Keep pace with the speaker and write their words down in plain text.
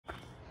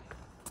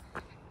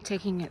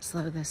Taking it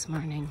slow this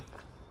morning.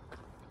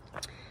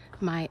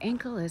 My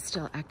ankle is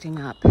still acting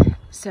up.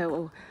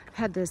 So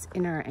I had this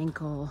inner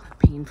ankle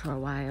pain for a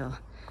while.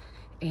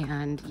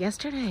 And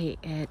yesterday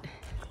it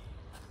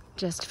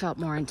just felt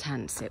more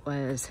intense. It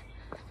was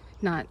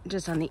not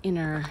just on the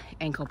inner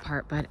ankle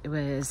part, but it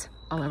was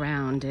all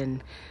around.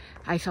 And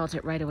I felt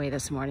it right away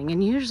this morning.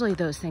 And usually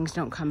those things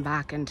don't come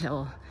back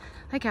until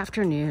like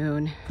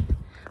afternoon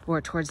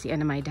or towards the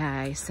end of my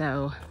day.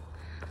 So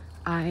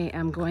I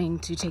am going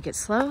to take it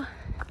slow.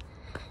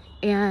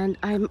 And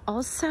I'm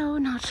also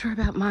not sure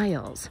about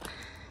miles.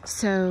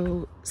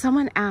 So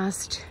someone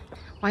asked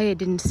why I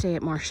didn't stay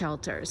at more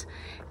shelters.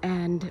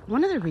 And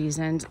one of the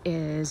reasons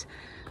is,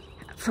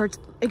 for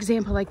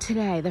example, like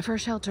today, the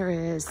first shelter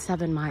is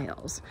 7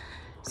 miles.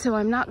 So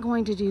I'm not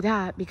going to do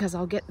that because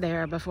I'll get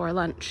there before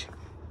lunch.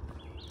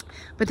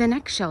 But the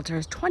next shelter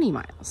is 20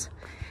 miles.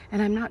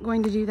 And I'm not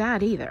going to do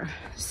that either.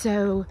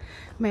 So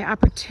my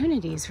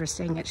opportunities for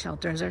staying at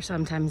shelters are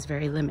sometimes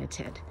very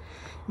limited.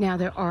 Now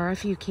there are a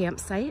few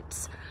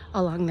campsites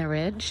along the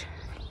ridge,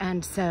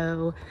 and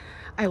so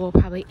I will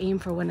probably aim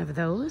for one of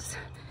those.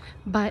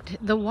 But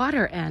the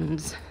water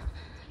ends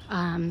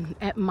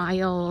at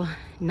mile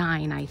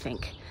 9, I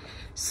think.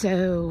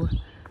 So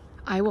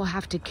I will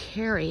have to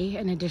carry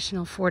an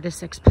additional 4 to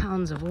 6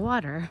 pounds of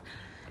water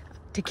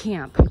to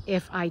camp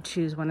if I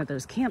choose one of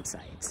those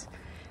campsites.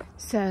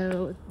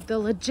 So the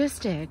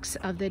logistics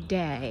of the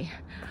day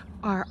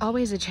are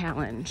always a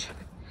challenge.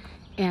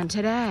 And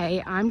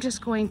today I'm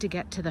just going to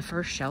get to the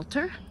first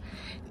shelter,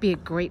 be a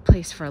great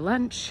place for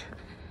lunch,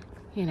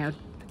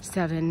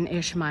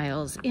 7-ish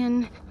miles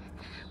in,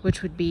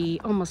 which would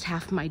be almost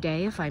half my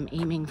day if I'm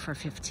aiming for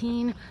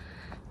 15,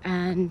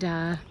 and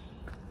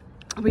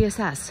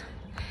reassess.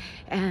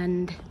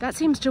 And that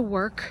seems to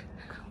work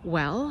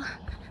well.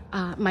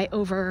 My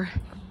over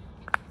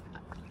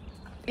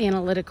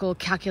analytical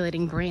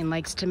calculating brain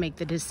likes to make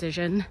the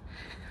decision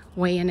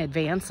way in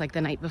advance, like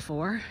the night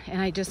before,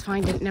 and I just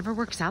find it never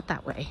works out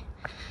that way.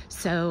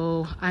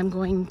 So I'm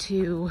going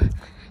to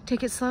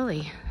take it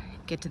slowly,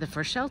 get to the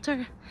first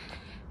shelter,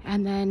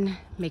 and then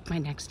make my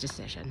next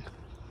decision.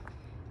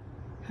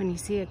 When you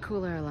see a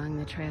cooler along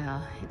the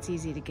trail, it's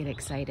easy to get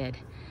excited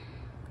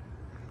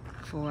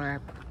for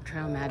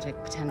trail magic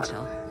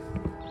potential.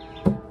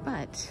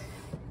 But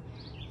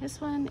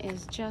this one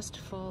is just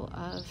full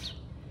of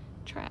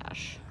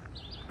trash.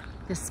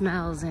 The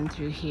smells in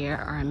through here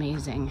are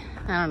amazing.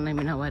 I don't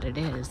even know what it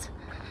is.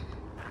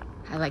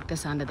 I like the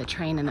sound of the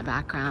train in the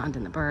background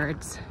and the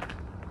birds.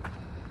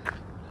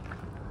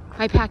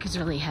 My pack is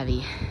really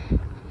heavy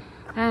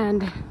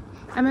and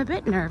I'm a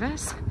bit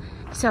nervous.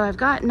 So I've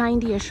got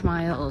 90-ish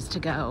miles to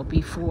go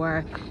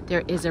before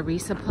there is a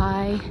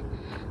resupply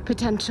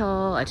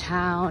potential, a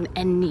town,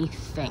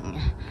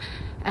 anything.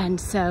 And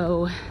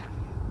so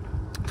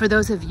for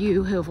those of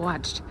you who have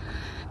watched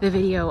the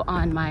video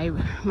on my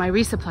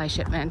resupply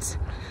shipments,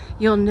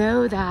 you'll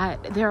know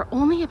that there are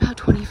only about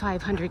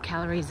 2,500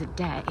 calories a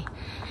day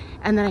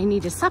and that I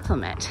need to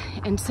supplement.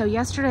 And so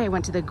yesterday I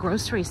went to the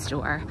grocery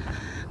store,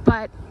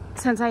 but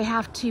since I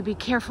have to be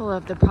careful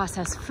of the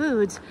processed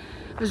foods,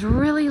 I was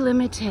really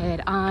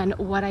limited on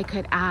what I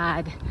could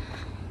add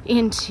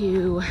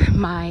into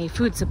my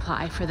food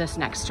supply for this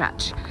next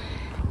stretch.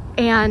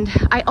 And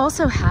I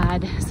also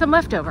had some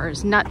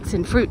leftovers, nuts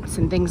and fruits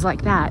and things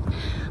like that,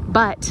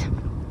 but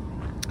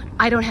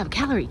I don't have a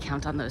calorie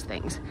count on those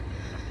things.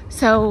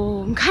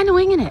 So I'm kind of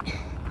winging it.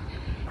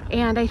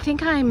 And I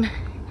think I'm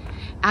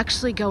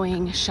actually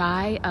going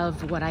shy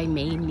of what I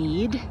may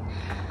need.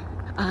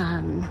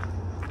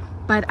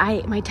 But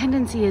my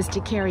tendency is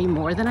to carry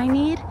more than I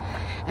need.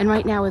 And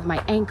right now with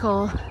my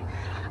ankle,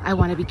 I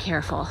want to be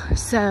careful.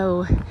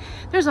 So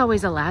there's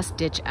always a last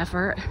ditch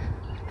effort.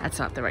 That's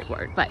not the right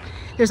word, but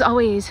there's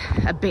always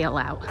a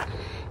bailout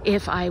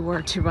if I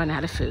were to run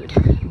out of food.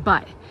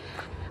 But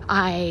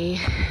I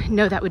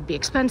know that would be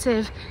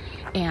expensive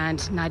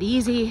and not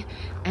easy,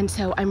 and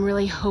so I'm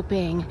really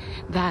hoping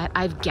that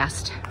I've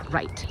guessed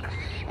right.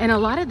 And a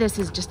lot of this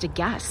is just a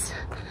guess.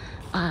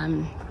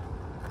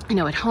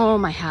 At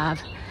home I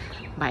have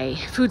my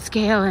food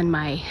scale and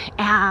my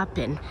app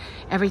and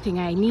everything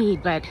I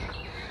need, but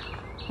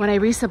when I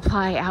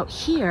resupply out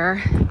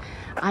here,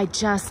 I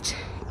just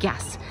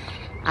guess,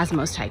 as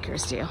most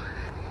hikers do.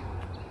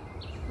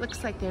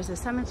 Looks like there's a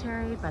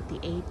cemetery, but the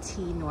AT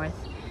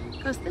North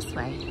goes this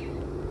way.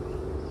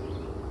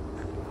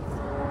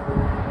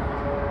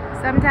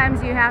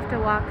 Sometimes you have to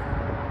walk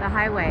the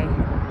highway.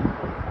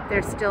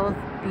 There's still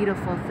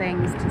beautiful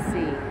things to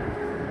see.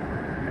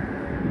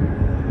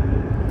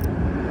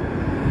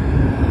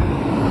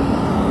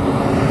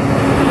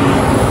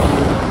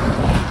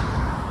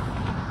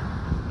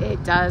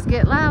 It does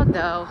get loud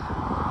though.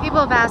 People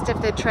have asked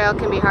if the trail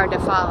can be hard to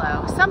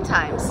follow.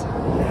 Sometimes.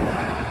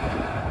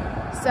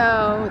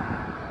 So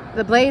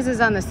the blaze is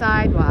on the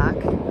sidewalk,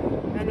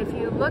 and if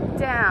you look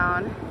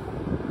down,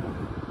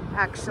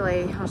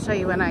 actually, I'll show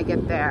you when I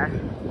get there.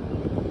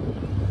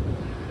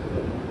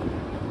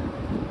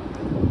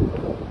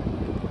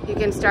 You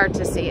can start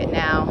to see it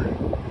now.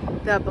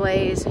 The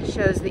blaze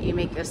shows that you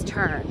make this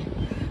turn.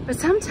 But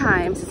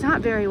sometimes it's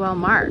not very well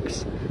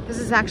marked. This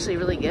is actually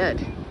really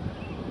good.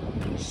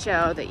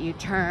 Show that you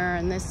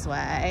turn this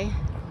way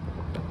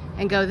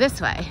and go this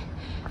way.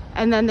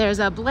 And then there's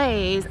a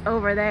blaze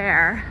over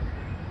there.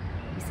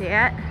 You see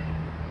it?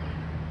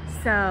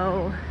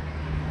 So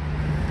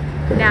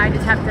now I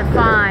just have to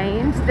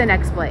find the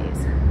next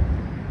blaze.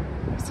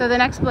 So the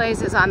next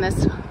blaze is on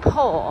this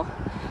pole.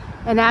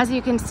 And as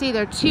you can see,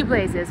 there are two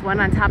blazes, one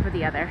on top of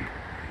the other.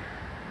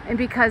 And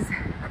because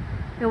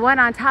the one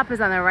on top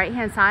is on the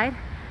right-hand side,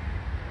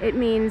 it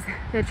means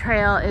the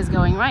trail is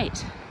going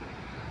right.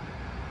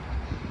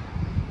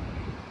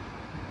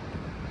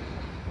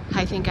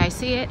 I think I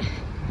see it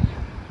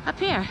up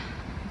here.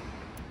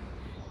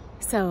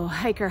 So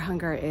hiker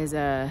hunger is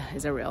a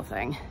real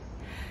thing.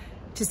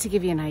 Just to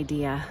give you an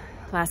idea,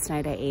 last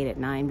night I ate at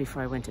 9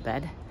 before I went to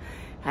bed.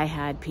 I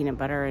had peanut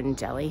butter and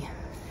jelly,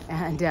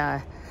 and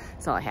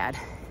that's all I had.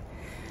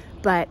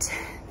 But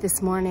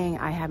this morning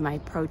I had my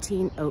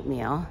protein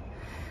oatmeal,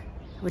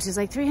 which is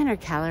like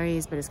 300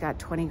 calories, but it's got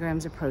 20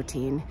 grams of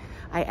protein.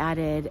 I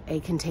added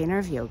a container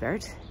of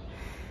yogurt.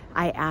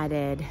 I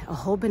added a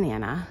whole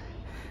banana,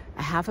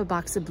 a half a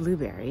box of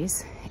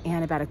blueberries,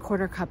 and about a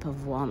quarter cup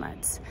of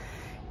walnuts.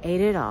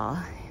 Ate it all,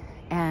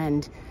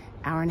 and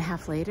hour and a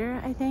half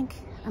later, I think,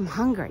 I'm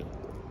hungry.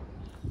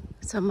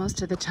 So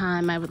most of the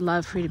time I would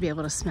love for you to be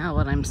able to smell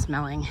what I'm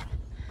smelling,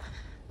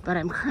 but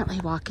I'm currently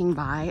walking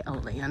by a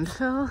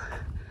landfill.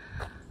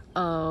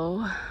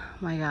 Oh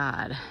my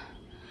God.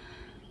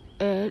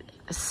 It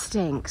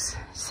stinks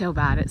so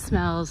bad. It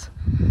smells,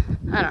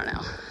 I don't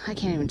know. I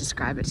can't even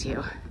describe it to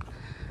you.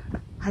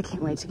 I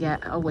can't wait to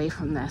get away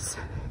from this.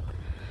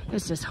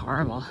 It's just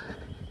horrible.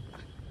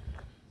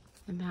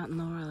 The mountain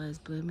laurel is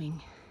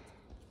blooming.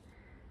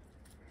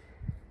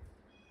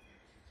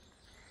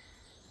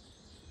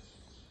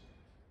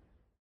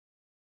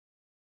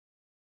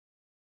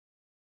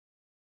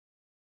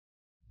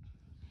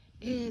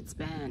 It's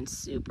been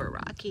super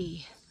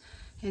rocky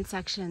in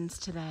sections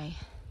today.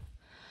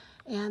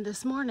 And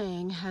this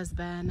morning has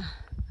been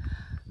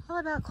all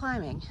about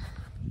climbing,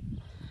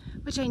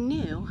 which I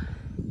knew,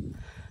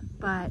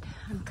 but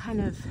I'm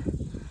kind of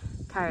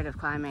tired of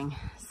climbing.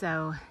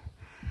 So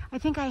I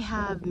think I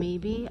have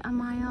maybe a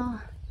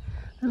mile,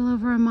 a little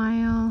over a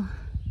mile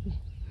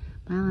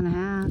and a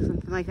half,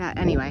 something like that.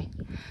 Anyway,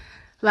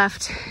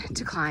 left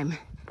to climb.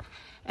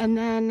 And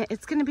then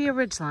it's gonna be a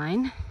ridge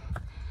line.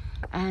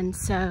 And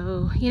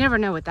so you never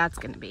know what that's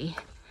gonna be.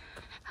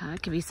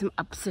 It could be some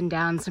ups and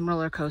downs, some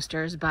roller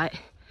coasters, but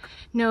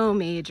no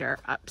major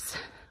ups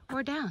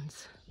or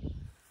downs.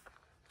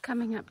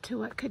 Coming up to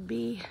what could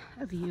be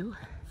a view,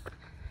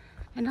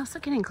 and also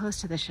getting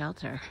close to the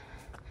shelter,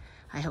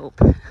 I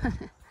hope.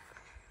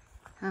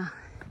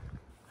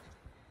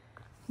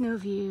 No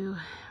view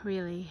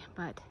really,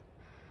 but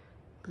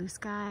blue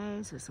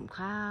skies with some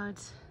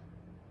clouds,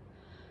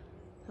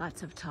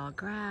 lots of tall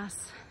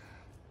grass.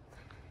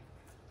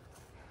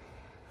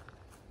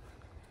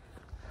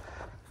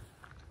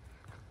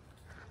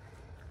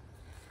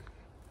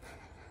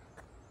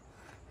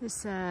 This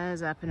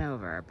says up and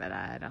over, but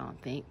I don't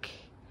think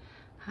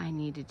I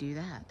need to do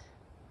that.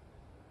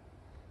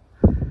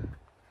 I'm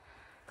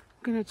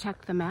gonna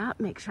check the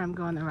map, make sure I'm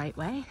going the right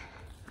way,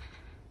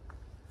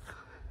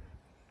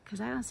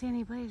 because I don't see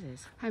any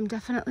blazes. I'm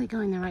definitely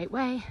going the right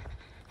way,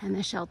 and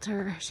the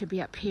shelter should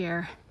be up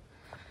here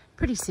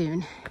pretty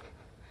soon.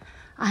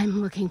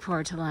 I'm looking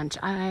forward to lunch.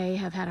 I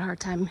have had a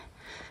hard time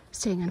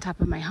staying on top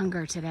of my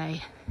hunger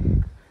today.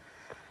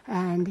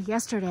 And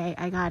yesterday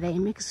I got a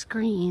mixed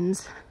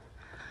greens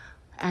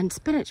and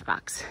spinach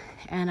box,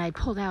 and I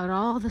pulled out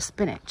all the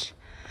spinach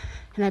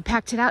and I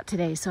packed it out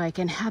today so I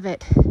can have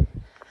it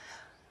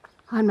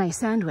on my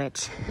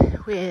sandwich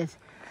with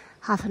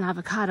half an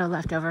avocado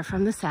left over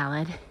from the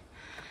salad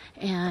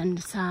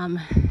and some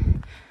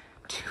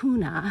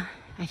tuna.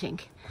 I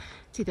think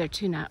it's either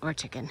tuna or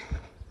chicken.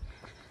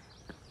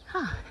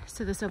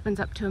 So this opens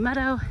up to a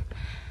meadow,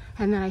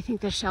 and then I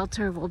think the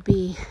shelter will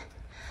be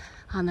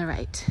on the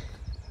right.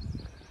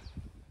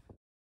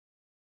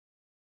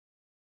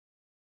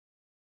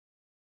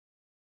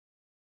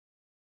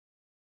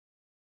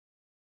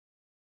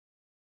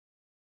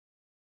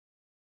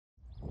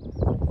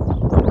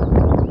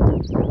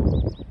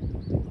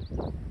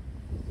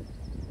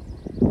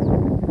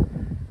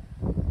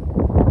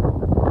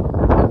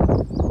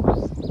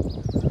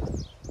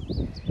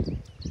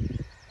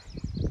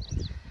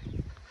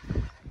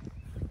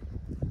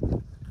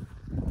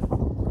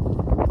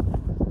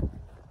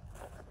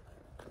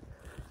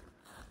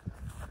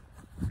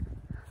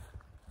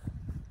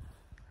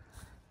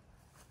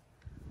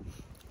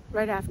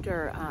 Right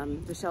after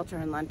the shelter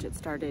and lunch, it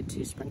started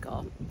to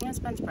sprinkle. It's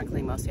been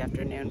sprinkling most of the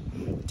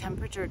afternoon. The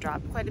temperature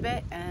dropped quite a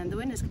bit and the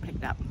wind has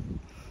picked up.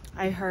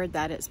 I heard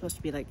that it's supposed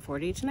to be like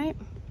 40 tonight.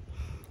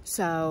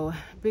 So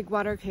big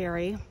water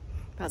carry,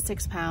 about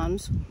 6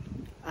 pounds,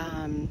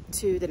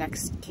 to the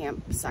next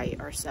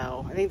campsite or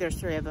so. I think there's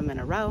 3 of them in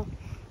a row.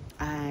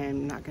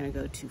 I'm not gonna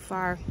go too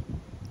far.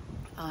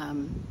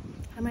 I'm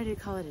ready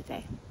to call it a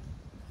day.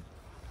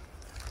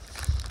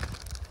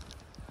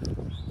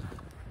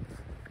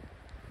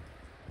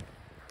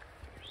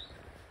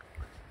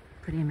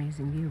 pretty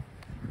amazing view.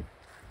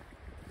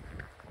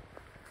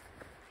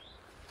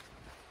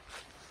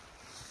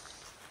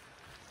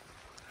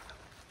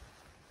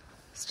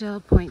 Still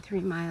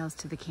 0.3 miles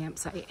to the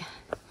campsite.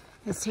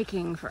 It's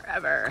taking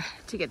forever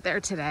to get there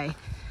today.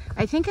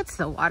 I think it's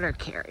the water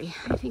carry.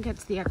 I think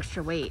it's the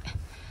extra weight,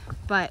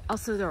 but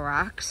also the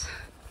rocks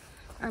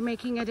are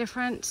making a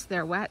difference.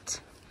 They're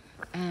wet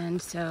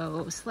and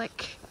so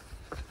slick.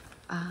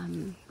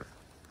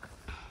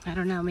 I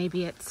don't know,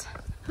 maybe it's,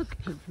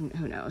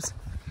 who knows?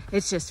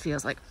 It just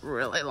feels like a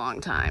really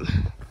long time.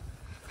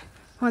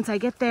 Once I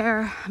get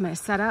there, I'm gonna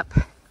set up,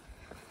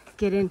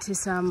 get into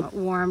some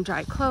warm,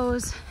 dry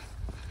clothes,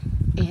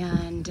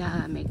 and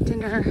make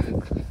dinner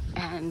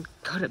and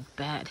go to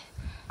bed.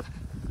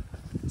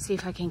 See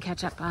if I can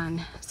catch up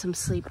on some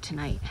sleep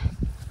tonight.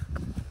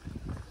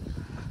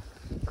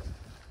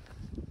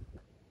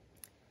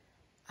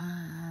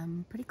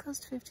 Pretty close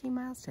to 15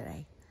 miles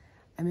today.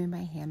 I'm in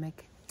my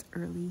hammock. It's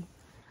early,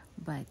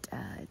 but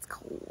it's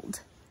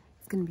cold.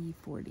 It's gonna be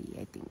 40,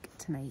 I think,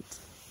 tonight.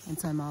 And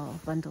so I'm all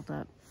bundled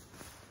up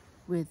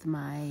with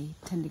my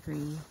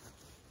 10-degree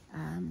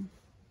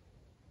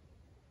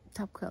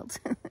top quilt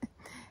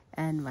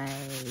and my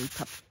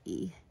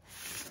puppy.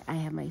 I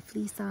have my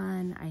fleece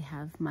on. I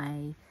have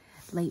my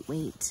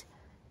lightweight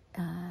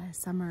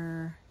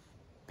summer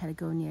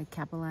Patagonia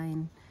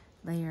Capeline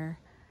layer,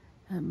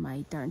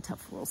 my darn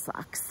tough wool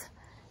socks,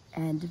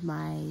 and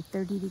my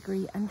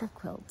 30-degree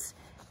underquilt.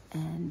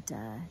 And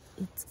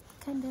it's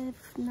kind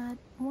of not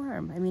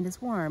warm. I mean,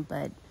 it's warm,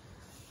 but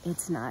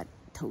it's not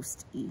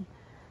toasty.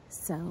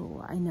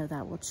 So I know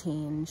that will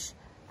change.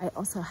 I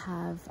also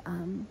have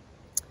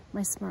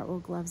my smart wool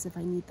gloves if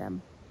I need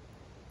them.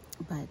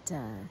 But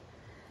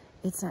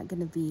it's not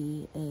going to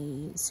be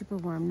a super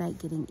warm night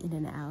getting in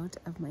and out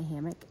of my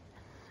hammock.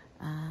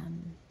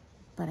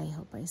 But I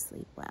hope I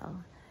sleep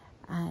well.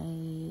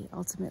 I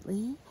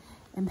ultimately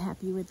am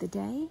happy with the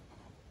day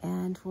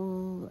and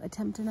will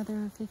attempt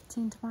another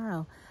 15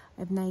 tomorrow.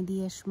 I have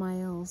 90-ish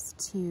miles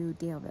to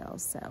Daleville,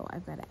 so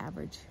I've got to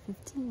average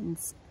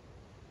 15s.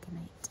 Good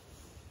night.